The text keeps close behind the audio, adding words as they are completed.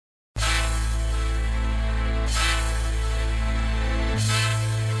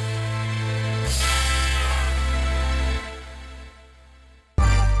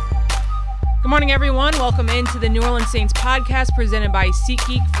morning, everyone. Welcome into the New Orleans Saints podcast presented by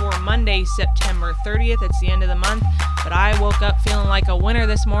SeatGeek for Monday, September 30th. It's the end of the month, but I woke up feeling like a winner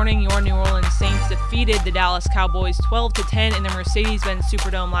this morning. Your New Orleans Saints defeated the Dallas Cowboys 12-10 in the Mercedes-Benz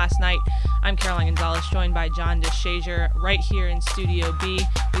Superdome last night. I'm Caroline Gonzalez, joined by John DeShazier right here in Studio B.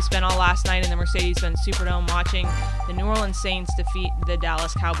 We spent all last night in the Mercedes-Benz Superdome watching the New Orleans Saints defeat the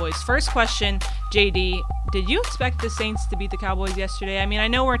Dallas Cowboys. First question, JD, did you expect the Saints to beat the Cowboys yesterday? I mean, I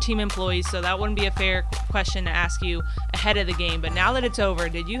know we're team employees, so that wouldn't be a fair question to ask you ahead of the game. But now that it's over,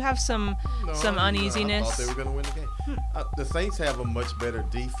 did you have some uneasiness? I thought they were going to win the game. The Saints have a much better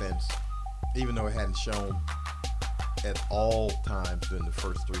defense, even though it hadn't shown at all times during the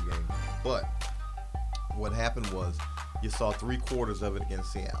first three games. But what happened was you saw 3/4 of it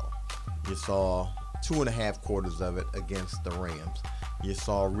against Seattle. You saw 2.5 quarters of it against the Rams. You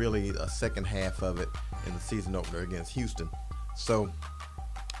saw really a second half of it in the season opener against Houston. So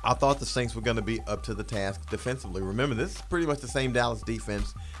I thought the Saints were going to be up to the task defensively. Remember, this is pretty much the same Dallas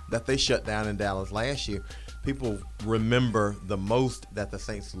defense that they shut down in Dallas last year. People remember the most that the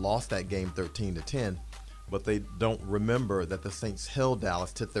Saints lost that game 13-10, but they don't remember that the Saints held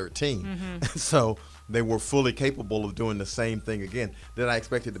Dallas to 13. Mm-hmm. So they were fully capable of doing the same thing again. Did I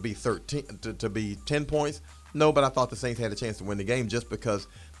expect it to be 10 points? No, but I thought the Saints had a chance to win the game just because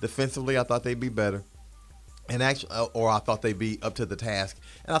defensively I thought they'd be better. And actually, or I thought they'd be up to the task,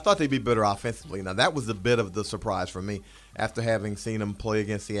 and I thought they'd be better offensively. Now, that was a bit of the surprise for me after having seen them play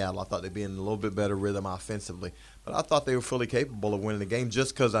against Seattle. I thought they'd be in a little bit better rhythm offensively. But I thought they were fully capable of winning the game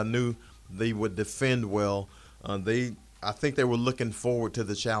just because I knew they would defend well. I think they were looking forward to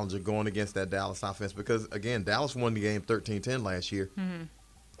the challenge of going against that Dallas offense because, again, Dallas won the game 13-10 last year. Mm-hmm.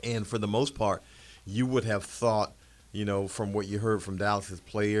 And for the most part, you would have thought, from what you heard from Dallas's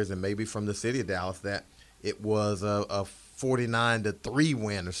players and maybe from the city of Dallas that it was a 49-3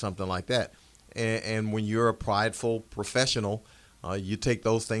 win or something like that. And when you're a prideful professional, you take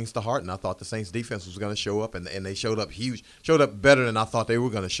those things to heart. And I thought the Saints defense was going to show up, and they showed up huge, showed up better than I thought they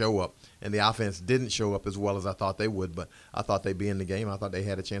were going to show up. And the offense didn't show up as well as I thought they would, but I thought they'd be in the game. I thought they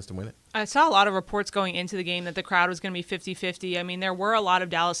had a chance to win it. I saw a lot of reports going into the game that the crowd was going to be 50-50. I mean, there were a lot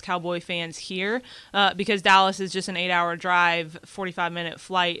of Dallas Cowboy fans here because Dallas is just an 8-hour drive, 45-minute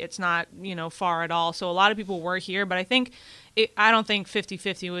flight. It's not, far at all. So a lot of people were here, but I don't think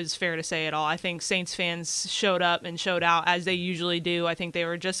 50-50 was fair to say at all. I think Saints fans showed up and showed out as they usually do. I think they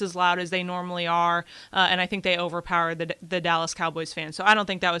were just as loud as they normally are, and I think they overpowered the Dallas Cowboys fans. So I don't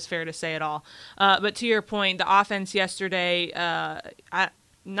think that was fair to say at all. But to your point, the offense yesterday,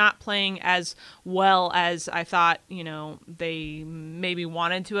 not playing as well as I thought, they maybe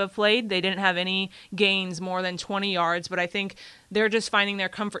wanted to have played. They didn't have any gains more than 20 yards, but I think they're just finding their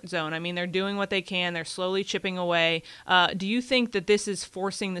comfort zone. I mean, they're doing what they can. They're slowly chipping away. Do you think that this is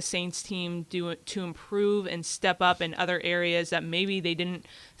forcing the Saints team to improve and step up in other areas that maybe they didn't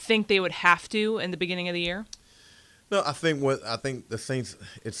think they would have to in the beginning of the year? No, I think the Saints,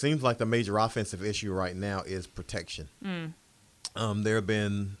 it seems like the major offensive issue right now is protection. There have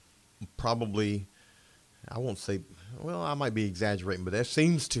been probably, I won't say, well, I might be exaggerating, but there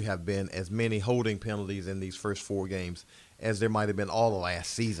seems to have been as many holding penalties in these first 4 games as there might have been all of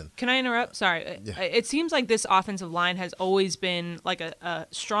last season. Can I interrupt? Sorry. Yeah. It seems like this offensive line has always been like a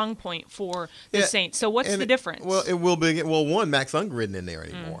strong point for the Saints. So what's the difference? Well, it will be. Well, one, Max Unger isn't in there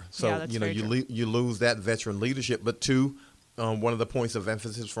anymore. So, you lose that veteran leadership. But 2, one of the points of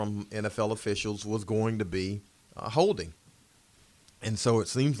emphasis from NFL officials was going to be holding. And so it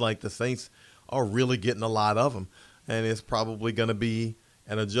seems like the Saints are really getting a lot of them. And it's probably going to be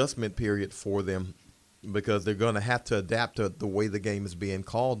an adjustment period for them because they're going to have to adapt to the way the game is being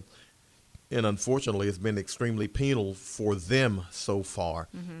called. And unfortunately, it's been extremely penal for them so far.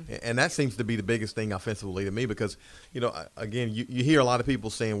 Mm-hmm. And that seems to be the biggest thing offensively to me because, again, you hear a lot of people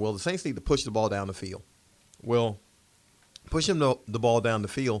saying, well, the Saints need to push the ball down the field. Well, pushing the ball down the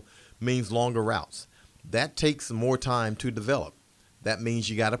field means longer routes. That takes more time to develop. That means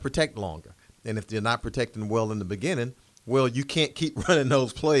you got to protect longer. And if you're not protecting well in the beginning, well, you can't keep running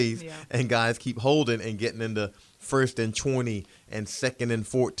those plays and guys keep holding and getting into 1st and 20 and 2nd and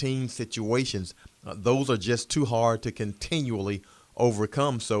 14 situations. Those are just too hard to continually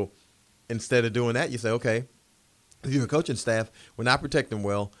overcome. So instead of doing that, you say, okay, if you're a coaching staff, we're not protecting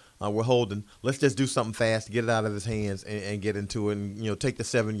well, we're holding. Let's just do something fast, get it out of his hands and get into it and, take the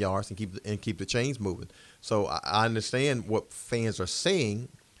 7 yards and keep the chains moving. So I understand what fans are saying,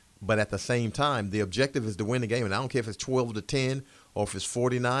 but at the same time, the objective is to win the game. And I don't care if it's 12-10 or if it's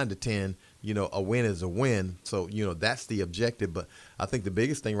 49-10, a win is a win. So, that's the objective. But I think the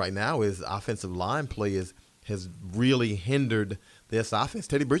biggest thing right now is offensive line play is has really hindered this offense.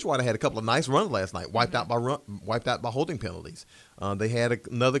 Teddy Bridgewater had a couple of nice runs last night, wiped out by holding penalties. They had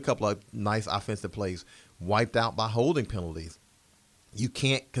another couple of nice offensive plays, wiped out by holding penalties. You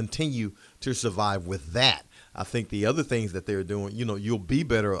can't continue to survive with that. I think the other things that they're doing, you'll be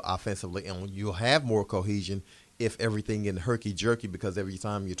better offensively and you'll have more cohesion if everything in herky-jerky, because every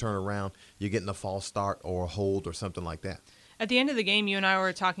time you turn around, you're getting a false start or a hold or something like that. At the end of the game, you and I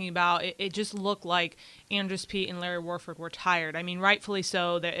were talking about it just looked like Andrus Peat and Larry Warford were tired. I mean, rightfully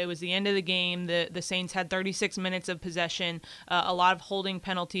so. It was the end of the game. The Saints had 36 minutes of possession, a lot of holding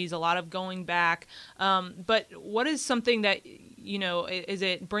penalties, a lot of going back. But what is something that, is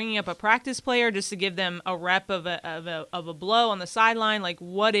it bringing up a practice player just to give them a rep of a blow on the sideline? Like,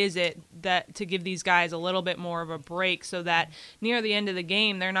 what is it that to give these guys a little bit more of a break so that near the end of the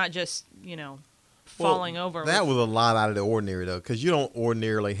game, they're not just, falling over? That was a lot out of the ordinary, though, because you don't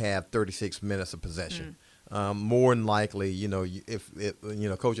ordinarily have 36 minutes of possession. More than likely, if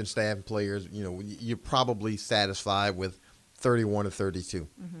coach and staff and players, you're probably satisfied with 31 or 32.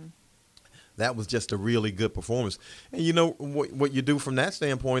 That was just a really good performance. And what you do from that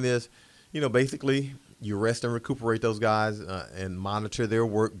standpoint is, basically you rest and recuperate those guys and monitor their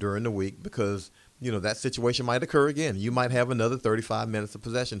work during the week, because that situation might occur again. You might have another 35 minutes of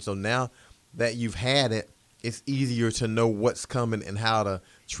possession. So now that you've had it, it's easier to know what's coming and how to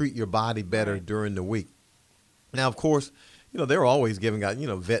treat your body better during the week. Now, of course, they're always giving guys,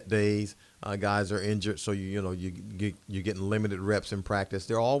 vet days. Guys are injured, so you're getting limited reps in practice.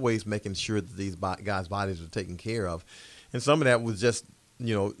 They're always making sure that these guys' bodies are taken care of. And some of that was just,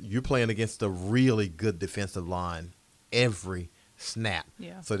 you're playing against a really good defensive line every snap.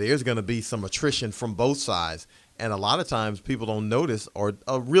 Yeah. So there's going to be some attrition from both sides. And a lot of times people don't notice or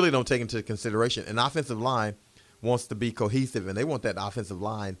really don't take into consideration. An offensive line wants to be cohesive, and they want that offensive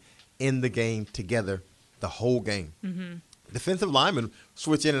line in the game together the whole game. Defensive linemen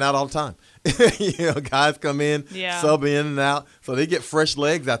switch in and out all the time. Guys come in, sub in and out, so they get fresh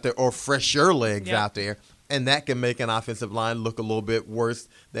legs out there or fresher legs out there, and that can make an offensive line look a little bit worse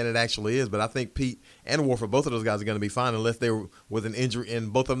than it actually is. But I think Peat and Warford, both of those guys are going to be fine unless they were with an injury,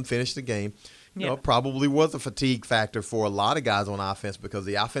 and both of them finished the game. Probably was a fatigue factor for a lot of guys on offense, because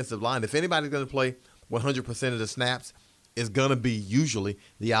the offensive line, if anybody's going to play 100% of the snaps, is going to be usually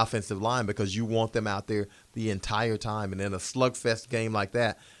the offensive line, because you want them out there the entire time. And in a slugfest game like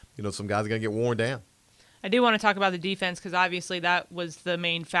that, some guys are going to get worn down. I do want to talk about the defense, because obviously that was the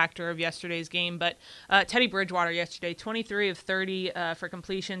main factor of yesterday's game. But Teddy Bridgewater yesterday, 23 of 30 for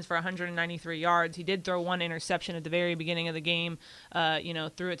completions for 193 yards. He did throw one interception at the very beginning of the game,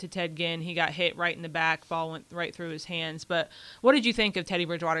 threw it to Ted Ginn. He got hit right in the back. Ball went right through his hands. But what did you think of Teddy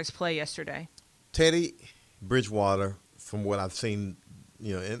Bridgewater's play yesterday? Teddy Bridgewater, from what I've seen,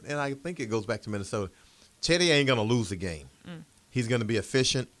 and I think it goes back to Minnesota, Teddy ain't going to lose the game. He's going to be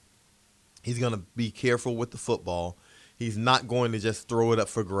efficient. He's going to be careful with the football. He's not going to just throw it up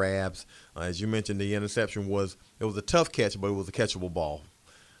for grabs. As you mentioned, the interception was a tough catch, but it was a catchable ball.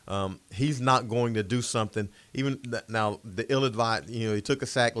 He's not going to do something. Even now, the ill-advised, he took a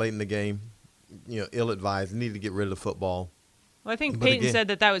sack late in the game. Ill-advised. He needed to get rid of the football. Well, I think Peyton said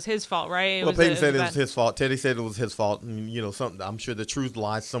that was his fault, right? Peyton said it was his fault. Teddy said it was his fault. And, something. I'm sure the truth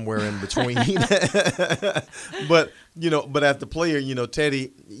lies somewhere in between. But as the player,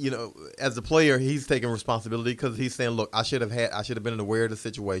 Teddy, as the player, he's taking responsibility, because he's saying, look, I should have been aware of the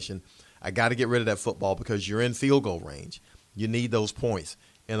situation. I got to get rid of that football, because you're in field goal range. You need those points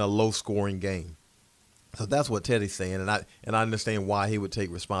in a low-scoring game. So that's what Teddy's saying, and I understand why he would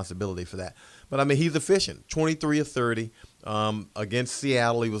take responsibility for that. But, I mean, he's efficient, 23 of 30. Against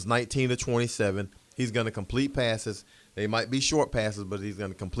Seattle, he was 19 of 27. He's going to complete passes. They might be short passes, but he's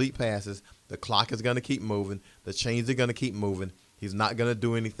going to complete passes. The clock is going to keep moving. The chains are going to keep moving. He's not going to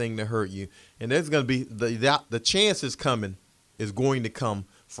do anything to hurt you. And there's going to be the chance is going to come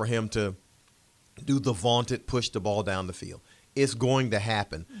for him to do the vaunted push the ball down the field. It's going to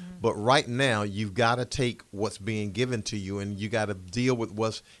happen. But right now, you've got to take what's being given to you, and you got to deal with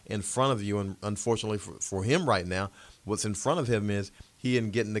what's in front of you. And unfortunately for him right now, what's in front of him is he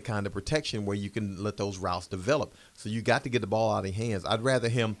isn't getting the kind of protection where you can let those routes develop. So you got to get the ball out of your hands. I'd rather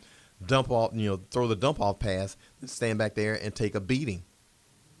him throw the dump off pass than stand back there and take a beating.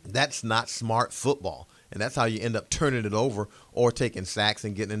 That's not smart football. And that's how you end up turning it over or taking sacks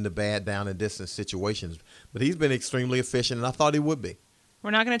and getting into bad down and distance situations. But he's been extremely efficient, and I thought he would be. We're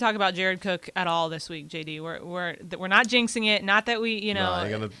not going to talk about Jared Cook at all this week, JD. We're not jinxing it. Not that we,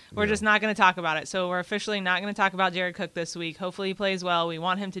 we're just not going to talk about it. So we're officially not going to talk about Jared Cook this week. Hopefully he plays well. We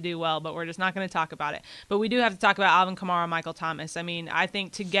want him to do well, but we're just not going to talk about it. But we do have to talk about Alvin Kamara and Michael Thomas. I mean, I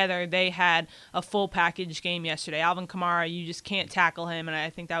think together they had a full package game yesterday. Alvin Kamara, you just can't tackle him, and I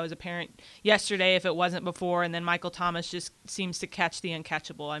think that was apparent yesterday if it wasn't before. And then Michael Thomas just seems to catch the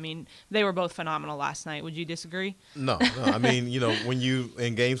uncatchable. I mean, they were both phenomenal last night. Would you disagree? No. I mean, when you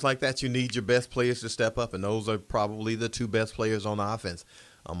in games like that, you need your best players to step up, and those are probably the two best players on the offense.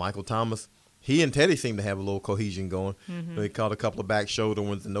 Michael Thomas, he and Teddy seem to have a little cohesion going. Mm-hmm. They caught a couple of back shoulder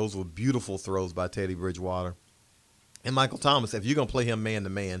ones, and those were beautiful throws by Teddy Bridgewater. And Michael Thomas, if you're going to play him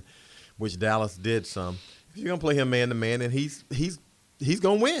man-to-man, which Dallas did some, if you're going to play him man-to-man, and he's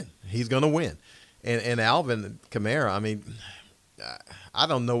going to win. He's going to win. And Alvin Kamara, I mean, I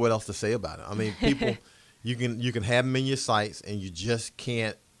don't know what else to say about it. I mean, people – You can have him in your sights, and you just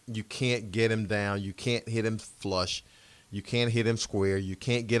can't get him down. You can't hit him flush. You can't hit him square. You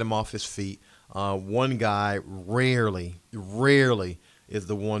can't get him off his feet. One guy rarely is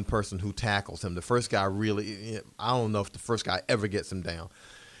the one person who tackles him. The first guy really, I don't know if the first guy ever gets him down.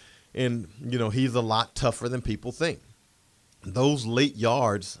 And, he's a lot tougher than people think. Those late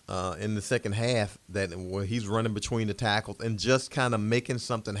yards in the second half where he's running between the tackles and just kind of making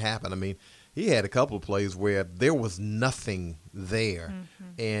something happen. I mean, he had a couple of plays where there was nothing there,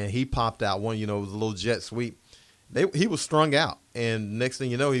 and he popped out one. It was a little jet sweep. He was strung out, and next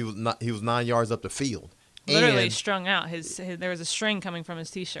thing you know, he was 9 yards up the field. Literally strung out. There was a string coming from his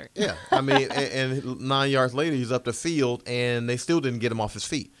T-shirt. Yeah, I mean, and 9 yards later, he's up the field, and they still didn't get him off his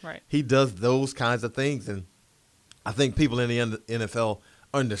feet. Right. He does those kinds of things, and I think people in the NFL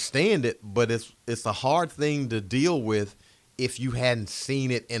understand it, but it's a hard thing to deal with if you hadn't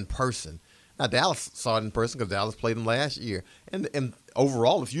seen it in person. Now, Dallas saw it in person because Dallas played him last year. And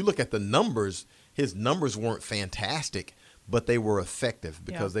overall, if you look at the numbers, his numbers weren't fantastic, but they were effective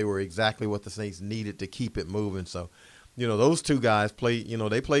because they were exactly what the Saints needed to keep it moving. So, those two guys play.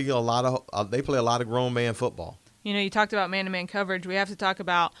 They play a lot of grown man football. You talked about man-to-man coverage. We have to talk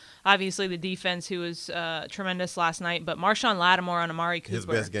about, obviously, the defense, who was tremendous last night. But Marshawn Lattimore on Amari Cooper. His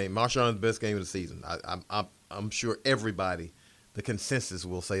best game. Marshawn's best game of the season. I'm sure everybody, the consensus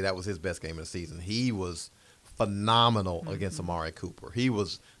will say that was his best game of the season. He was phenomenal against Amari Cooper. He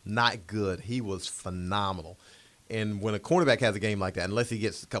was not good. He was phenomenal. And when a cornerback has a game like that, unless he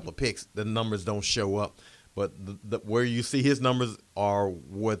gets a couple of picks, the numbers don't show up. But where you see his numbers are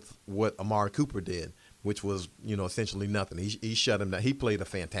with what Amari Cooper did, which was, essentially nothing. He shut him down. He played a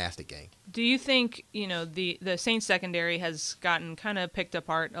fantastic game. Do you think, the Saints secondary has gotten kind of picked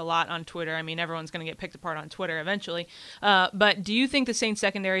apart a lot on Twitter? I mean, everyone's going to get picked apart on Twitter eventually. But do you think the Saints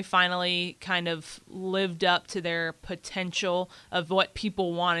secondary finally kind of lived up to their potential of what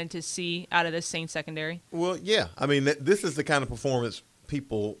people wanted to see out of this Saints secondary? Well, yeah. I mean, this is the kind of performance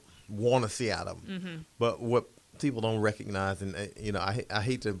people want to see out of them. Mm-hmm. But what people don't recognize, and, I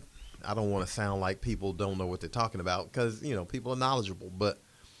hate to – I don't want to sound like people don't know what they're talking about because, people are knowledgeable. But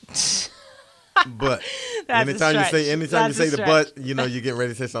anytime you say the but, you're getting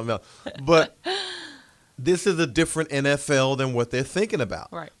ready to say something else. But this is a different NFL than what they're thinking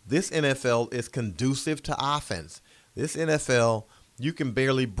about. Right. This NFL is conducive to offense. This NFL, you can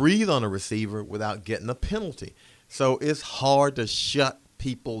barely breathe on a receiver without getting a penalty. So it's hard to shut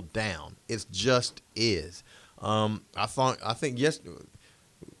people down. It just is. I think yesterday.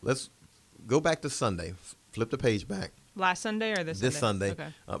 Let's go back to Sunday. Flip the page back. Last Sunday or this Sunday? Okay.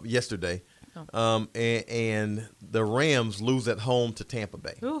 Yesterday. Oh. And the Rams lose at home to Tampa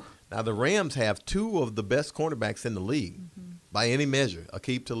Bay. Ooh. Now, the Rams have two of the best cornerbacks in the league by any measure,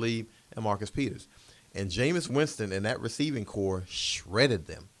 Aqib Talib and Marcus Peters. And Jameis Winston and that receiving core shredded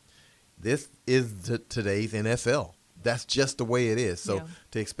them. This is today's NFL. That's just the way it is. So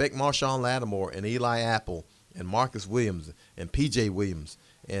to expect Marshawn Lattimore and Eli Apple and Marcus Williams and P.J. Williams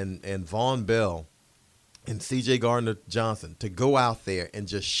and Von Bell and C.J. Gardner-Johnson to go out there and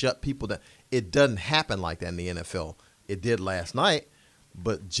just shut people down. It doesn't happen like that in the NFL. It did last night,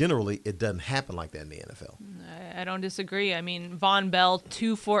 but generally it doesn't happen like that in the NFL. I don't disagree. I mean, Von Bell,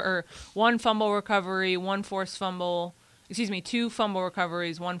 one fumble recovery, two fumble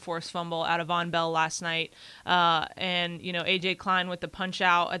recoveries, one forced fumble out of Von Bell last night. And, A.J. Klein with the punch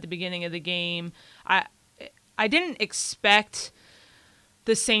out at the beginning of the game. I didn't expect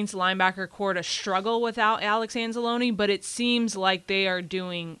the Saints linebacker core to struggle without Alex Anzalone, but it seems like they are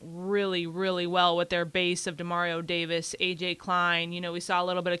doing really, really well with their base of Demario Davis, A.J. Klein. We saw a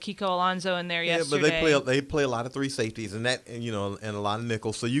little bit of Kiko Alonso in there yesterday. But they play a lot of three safeties and that, and a lot of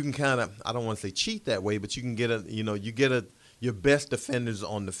nickels. So you can kind of, I don't want to say cheat that way, but you can get your best defenders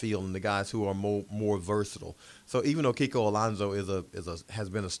on the field and the guys who are more versatile. So even though Kiko Alonso has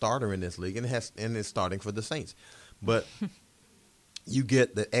been a starter in this league and is starting for the Saints, but you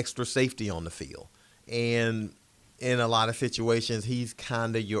get the extra safety on the field. And in a lot of situations, he's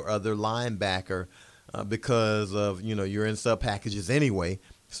kind of your other linebacker because of, you're in sub packages anyway.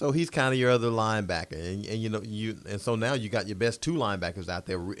 So he's kind of your other linebacker. And so now you got your best two linebackers out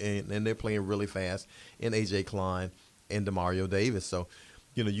there, and they're playing really fast in A.J. Klein and Demario Davis. So,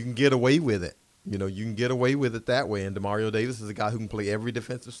 you can get away with it. You can get away with it that way. And Demario Davis is a guy who can play every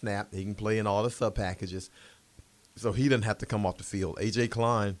defensive snap. He can play in all the sub packages. So he doesn't have to come off the field. A.J.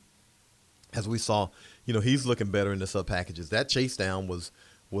 Klein, as we saw, he's looking better in the sub packages. That chase down was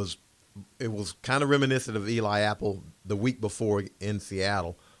kind of reminiscent of Eli Apple the week before in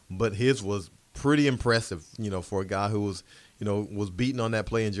Seattle, but his was pretty impressive, for a guy who was beating on that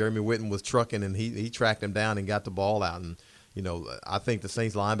play, and Jeremy Whitten was trucking, and he tracked him down and got the ball out. And I think the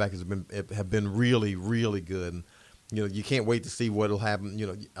Saints linebackers have been really, really good. And you can't wait to see what'll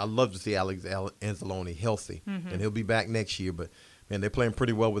happen. I love to see Alex Anzalone healthy, and he'll be back next year. But man, they're playing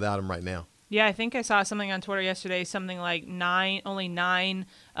pretty well without him right now. Yeah, I think I saw something on Twitter yesterday, something like only nine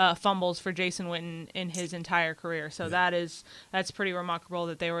fumbles for Jason Witten in his entire career. So that's pretty remarkable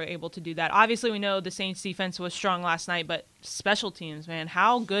that they were able to do that. Obviously, we know the Saints defense was strong last night, but special teams, man,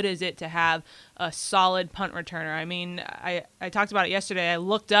 how good is it to have a solid punt returner? I mean, I talked about it yesterday. I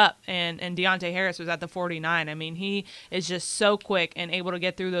looked up, and Deontay Harris was at the 49. I mean, he is just so quick and able to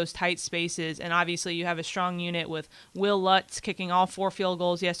get through those tight spaces. And obviously, you have a strong unit with Will Lutz kicking all 4 field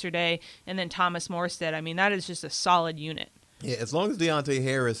goals yesterday, and then Thomas Morstead. I mean, that is just a solid unit. Yeah, as long as Deontay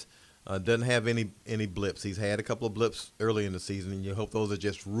Harris doesn't have any blips. He's had a couple of blips early in the season, and you hope those are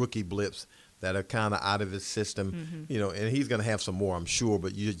just rookie blips that are kind of out of his system, and he's going to have some more, I'm sure,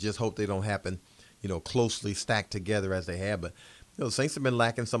 but you just hope they don't happen, closely stacked together as they have. But, the Saints have been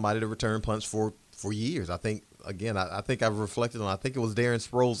lacking somebody to return punts for years. I think, again, I think I've reflected on, I think it was Darren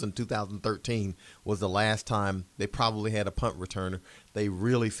Sproles in 2013 was the last time they probably had a punt returner they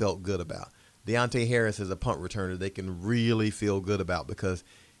really felt good about. Deontay Harris is a punt returner they can really feel good about because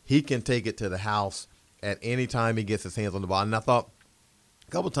he can take it to the house at any time he gets his hands on the ball. And I thought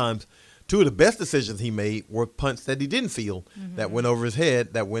a couple times, 2 of the best decisions he made were punts that he didn't feel that went over his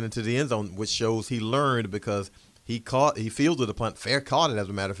head, that went into the end zone, which shows he learned because he fielded a punt, caught it, as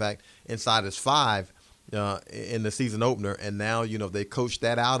a matter of fact, inside his 5 in the season opener, and now they coached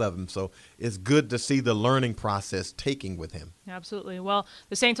that out of him. So it's good to see the learning process taking with him. Absolutely. Well,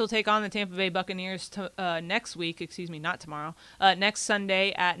 the Saints will take on the Tampa Bay Buccaneers next week. Not tomorrow. Next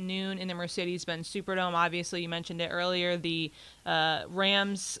Sunday at noon in the Mercedes-Benz Superdome. Obviously, you mentioned it earlier. The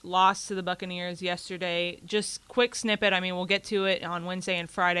Rams lost to the Buccaneers yesterday. Just quick snippet. I mean, we'll get to it on Wednesday and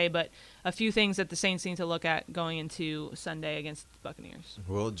Friday, but a few things that the Saints need to look at going into Sunday against the Buccaneers.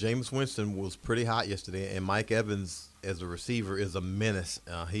 Well, Jameis Winston was pretty hot yesterday, and Mike Evans as a receiver is a menace.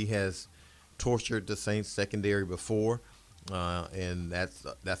 He has tortured the Saints secondary before, and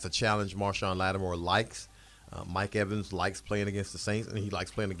that's a challenge Marshawn Lattimore likes. Mike Evans likes playing against the Saints, and he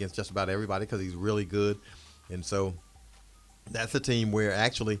likes playing against just about everybody because he's really good. And so that's a team where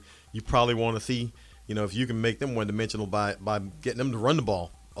actually you probably want to see, if you can make them one-dimensional by getting them to run the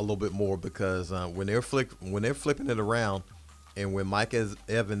ball a little bit more, because when they're flipping it around, and when Mike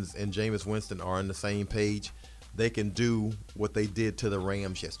Evans and Jameis Winston are on the same page, they can do what they did to the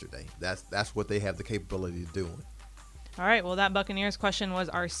Rams yesterday. That's what they have the capability of doing. All right, well, that Buccaneers question was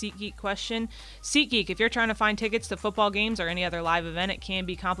our SeatGeek question. SeatGeek, if you're trying to find tickets to football games or any other live event, it can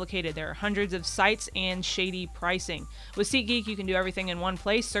be complicated. There are hundreds of sites and shady pricing. With SeatGeek, you can do everything in one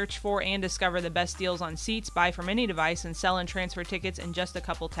place. Search for and discover the best deals on seats, buy from any device, and sell and transfer tickets in just a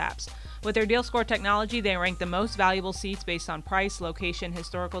couple taps. With their deal score technology, they rank the most valuable seats based on price, location,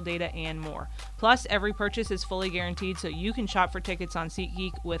 historical data, and more. Plus, every purchase is fully guaranteed, so you can shop for tickets on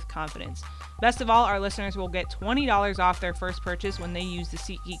SeatGeek with confidence. Best of all, our listeners will get $20 off their first purchase when they use the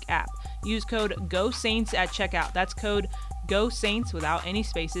SeatGeek app. Use code GOSAINTS at checkout. That's code GOSAINTS without any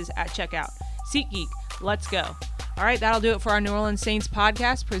spaces at checkout. SeatGeek, let's go. All right, that'll do it for our New Orleans Saints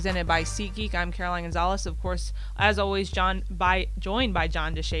podcast presented by SeatGeek. I'm Caroline Gonzalez, of course, as always, joined by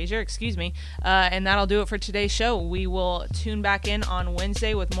John DeShazier, and that'll do it for today's show. We will tune back in on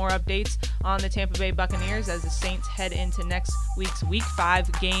Wednesday with more updates on the Tampa Bay Buccaneers as the Saints head into next week's Week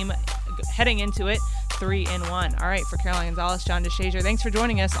 5 game, heading into it 3-1. All right, for Caroline Gonzalez, John DeShazier, thanks for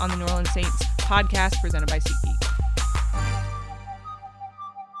joining us on the New Orleans Saints podcast presented by SeatGeek.